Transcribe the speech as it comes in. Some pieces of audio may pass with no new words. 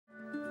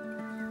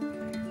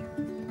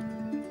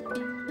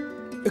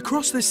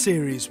Across this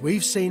series,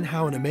 we've seen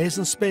how an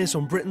amazing space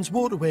on Britain's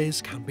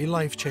waterways can be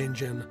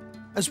life-changing,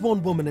 as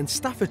one woman in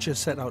Staffordshire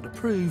set out to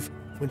prove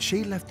when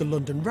she left the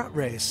London rat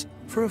race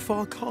for a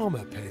far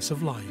calmer pace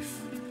of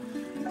life.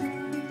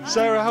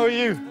 Sarah, how are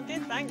you? I'm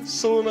good, thanks.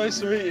 So nice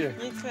to meet you.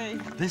 You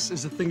too. This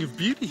is a thing of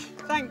beauty.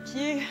 Thank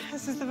you.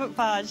 This is the book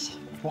barge.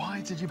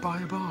 Why did you buy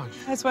a barge?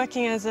 I was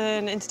working as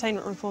an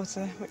entertainment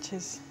reporter, which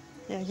is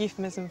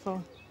euphemism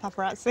for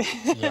paparazzi.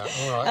 Yeah,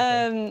 all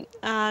right. Okay.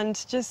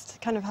 And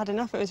just kind of had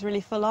enough. It was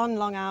really full on,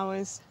 long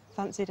hours,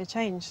 fancied a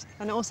change.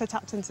 And it also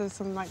tapped into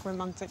some like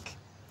romantic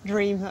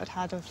dream that I'd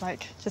had of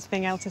like just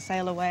being able to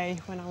sail away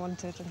when I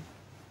wanted. And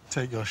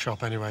take your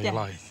shop anywhere you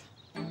like.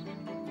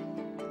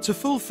 To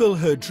fulfil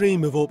her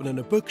dream of opening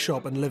a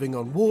bookshop and living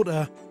on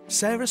water,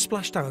 Sarah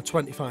splashed out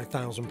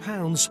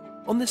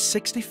 £25,000 on this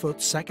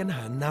 60-foot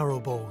second-hand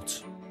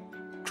narrowboat.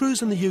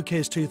 Cruising the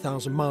UK's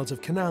 2,000 miles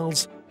of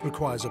canals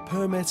requires a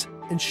permit,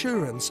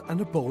 insurance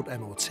and a boat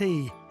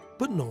MOT,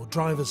 but no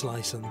driver's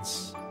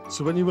licence.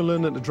 So when you were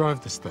learning to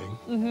drive this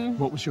thing,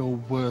 what was your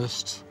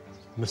worst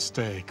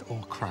mistake or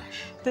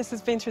crash? This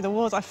has been through the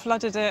wars. I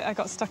flooded it, I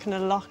got stuck in a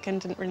lock and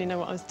didn't really know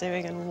what I was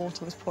doing and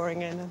water was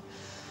pouring in.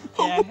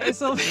 And,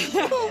 it's all...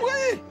 No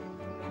way!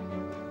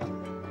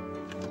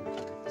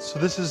 So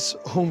this is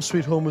home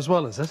sweet home as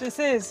well, is it? This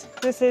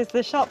is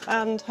the shop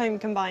and home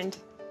combined.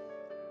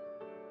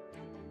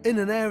 In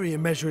an area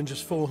measuring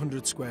just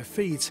 400 square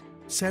feet,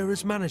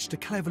 Sarah's managed to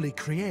cleverly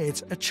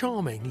create a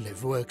charming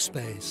live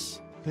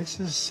workspace. This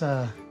is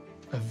a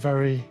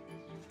very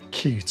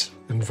cute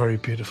and very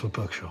beautiful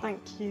bookshop.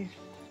 Thank you.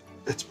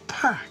 It's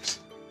packed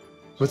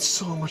with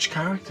so much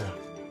character.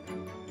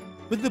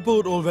 With the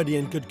boat already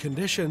in good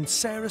condition,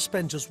 Sarah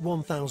spent just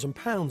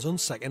 £1,000 on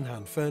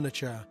second-hand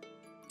furniture,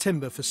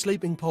 timber for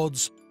sleeping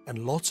pods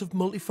and lots of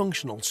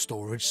multifunctional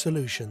storage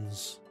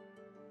solutions.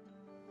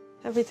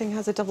 Everything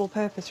has a double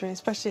purpose, really,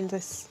 especially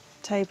this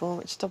table,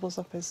 which doubles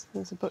up as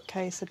a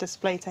bookcase, a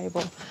display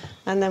table.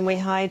 And then we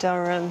hide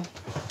our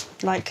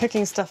like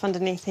cooking stuff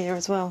underneath here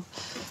as well.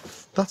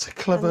 That's a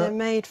clever... And they're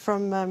made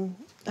from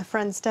a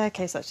friend's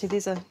staircase, actually.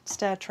 These are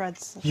stair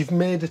treads. You've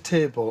made a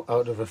table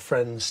out of a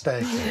friend's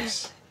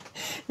staircase?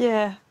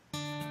 Yeah.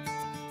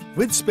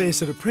 With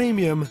space at a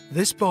premium,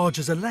 this barge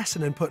is a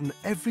lesson in putting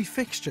every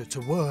fixture to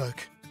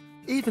work.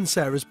 Even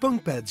Sarah's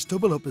bunk beds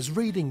double up as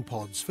reading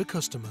pods for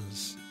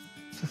customers.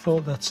 The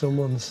thought that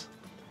someone's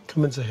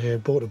come into here,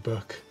 bought a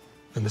book,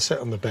 and they sit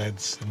on the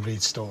beds and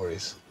read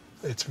stories.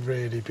 It's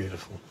really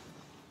beautiful.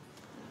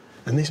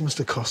 And these must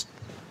have cost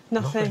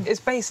nothing.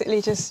 It's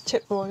basically just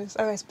chipboard, it's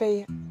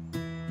OSB.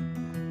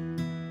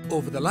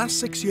 Over the last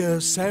 6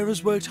 years,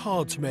 Sarah's worked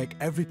hard to make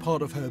every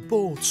part of her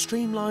boat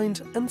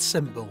streamlined and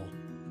simple,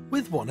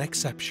 with one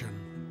exception.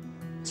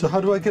 So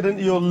how do I get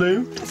into your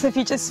loo? So if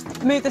you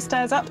just move the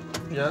stairs up.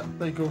 Yeah,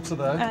 they go to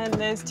there. And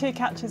there's 2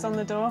 catches on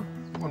the door.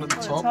 One at the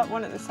top.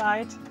 One at the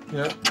side.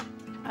 Yeah.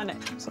 And it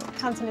sort of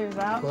cantilevers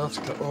out. Well, that's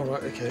good. All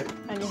right, OK.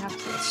 And you have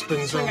to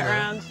swing it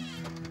around.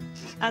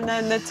 And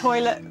then the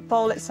toilet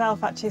bowl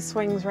itself actually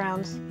swings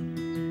round.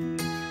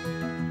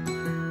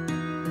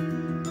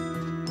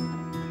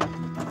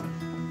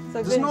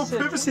 So there's no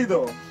privacy,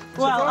 though.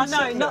 Well, I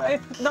know, not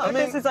if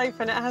this is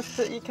open, it has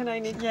to, you can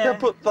only, Yeah,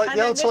 but like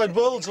the outside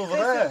world's over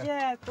there.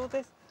 Yeah, all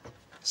this.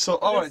 So,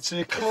 all right, so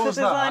you close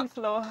that. Design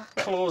floor.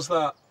 Close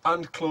that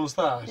and close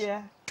that.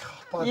 Yeah.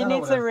 God, you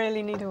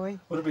really need a wee.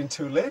 Would have been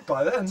too late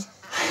by then.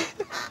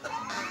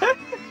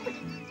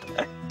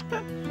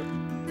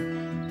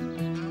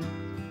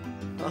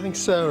 I think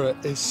Sarah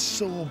is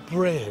so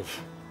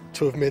brave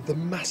to have made the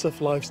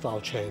massive lifestyle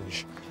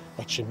change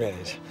that she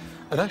made.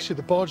 And actually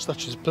the barge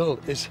that she's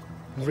built is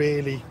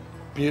really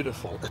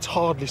beautiful. It's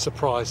hardly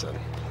surprising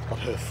that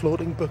her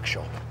floating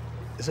bookshop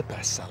is a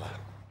bestseller.